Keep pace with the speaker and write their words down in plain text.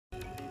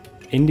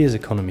India's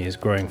economy is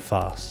growing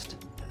fast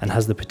and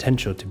has the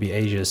potential to be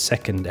Asia's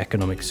second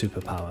economic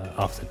superpower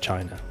after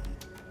China.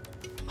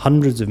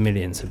 Hundreds of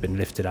millions have been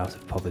lifted out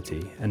of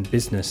poverty, and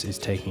business is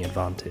taking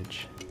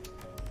advantage.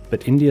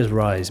 But India's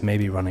rise may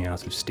be running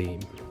out of steam.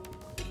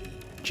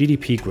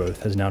 GDP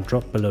growth has now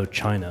dropped below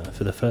China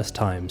for the first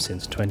time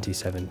since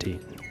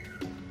 2017.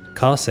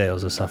 Car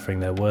sales are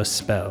suffering their worst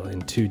spell in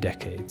 2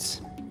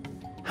 decades.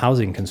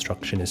 Housing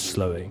construction is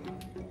slowing.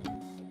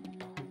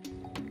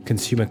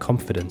 Consumer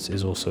confidence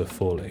is also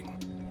falling.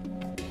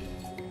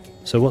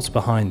 So what's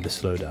behind the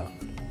slowdown?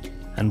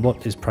 And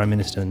what is Prime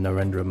Minister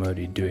Narendra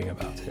Modi doing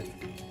about it?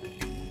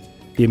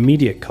 The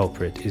immediate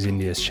culprit is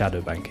India's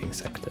shadow banking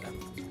sector.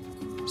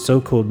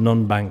 So-called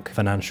non-bank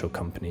financial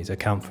companies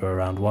account for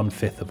around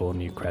 1/5 of all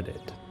new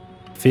credit.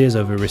 Fears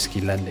over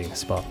risky lending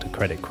sparked a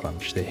credit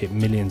crunch that hit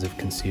millions of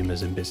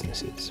consumers and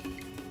businesses.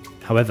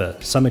 However,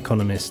 some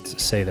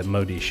economists say that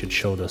Modi should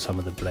shoulder some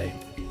of the blame.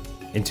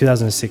 In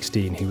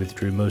 2016, he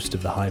withdrew most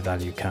of the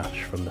high-value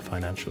cash from the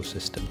financial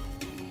system.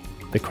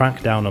 The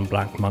crackdown on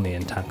black money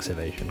and tax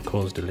evasion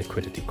caused a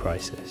liquidity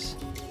crisis.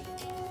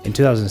 In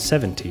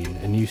 2017,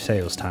 a new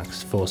sales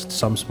tax forced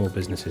some small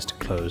businesses to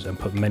close and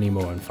put many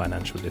more in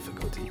financial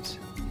difficulties.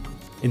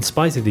 In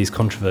spite of these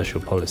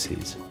controversial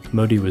policies,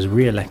 Modi was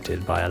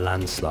re-elected by a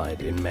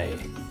landslide in May.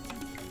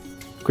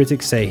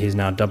 Critics say he is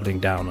now doubling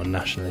down on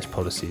nationalist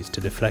policies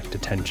to deflect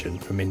attention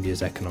from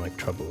India's economic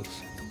troubles.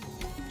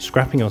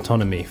 Scrapping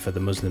autonomy for the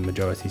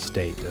Muslim-majority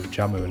state of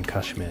Jammu and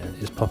Kashmir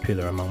is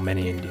popular among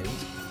many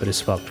Indians, but has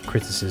sparked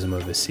criticism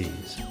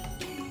overseas.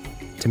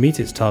 To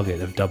meet its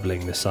target of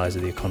doubling the size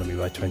of the economy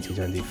by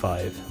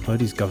 2025,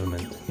 Modi's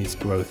government needs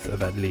growth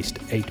of at least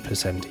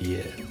 8% a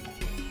year.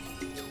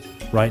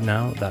 Right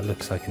now, that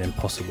looks like an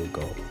impossible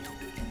goal.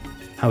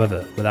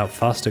 However, without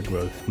faster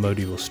growth,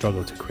 Modi will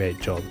struggle to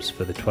create jobs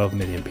for the 12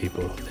 million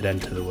people that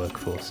enter the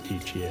workforce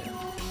each year.